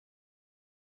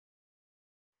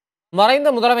மறைந்த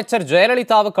முதலமைச்சர்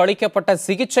ஜெயலலிதாவுக்கு அளிக்கப்பட்ட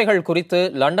சிகிச்சைகள் குறித்து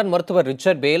லண்டன் மருத்துவர்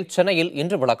ரிச்சர்ட் பேல் சென்னையில்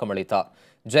இன்று விளக்கம் அளித்தார்.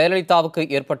 ஜெயலலிதாவுக்கு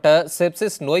ஏற்பட்ட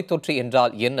செப்சிஸ் நோய் தொற்று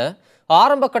என்றால் என்ன,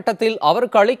 ஆரம்ப கட்டத்தில்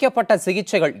அவருக்கு அளிக்கப்பட்ட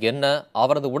சிகிச்சைகள் என்ன,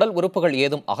 அவரது உடல் உறுப்புகள்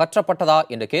ஏதும் அகற்றப்பட்டதா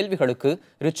என்ற கேள்விகளுக்கு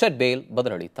ரிச்சர்ட் பேல்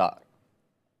பதிலளித்தார்.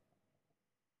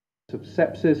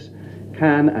 Sepsis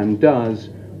can and does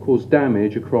cause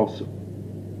damage across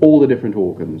all the different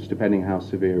organs, depending how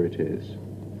severe it is.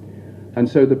 And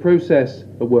so the process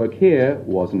of work here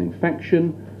was an infection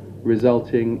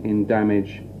resulting in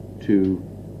damage to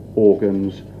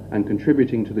organs and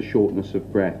contributing to the shortness of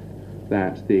breath.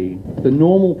 That the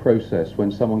normal process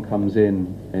when someone comes in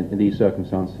these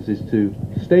circumstances is to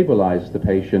stabilize the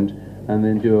patient and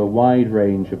then do a wide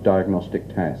range of diagnostic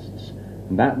tests.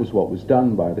 And that was what was done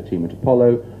by the team at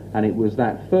Apollo, and it was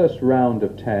that first round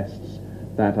of tests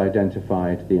that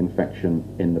identified the infection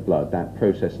in the blood, that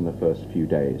process in the first few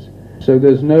days. So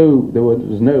there was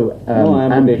no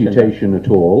amputation at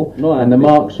all, and the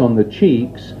marks on the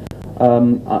cheeks,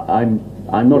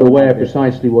 I'm not aware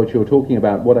precisely what you're talking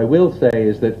about. What I will say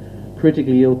is that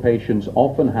critically ill patients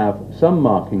often have some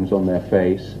markings on their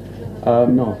face,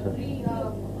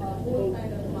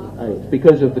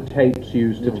 because of the tapes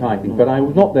used to typing. But I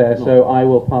was not there, so I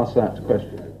will pass that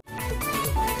question.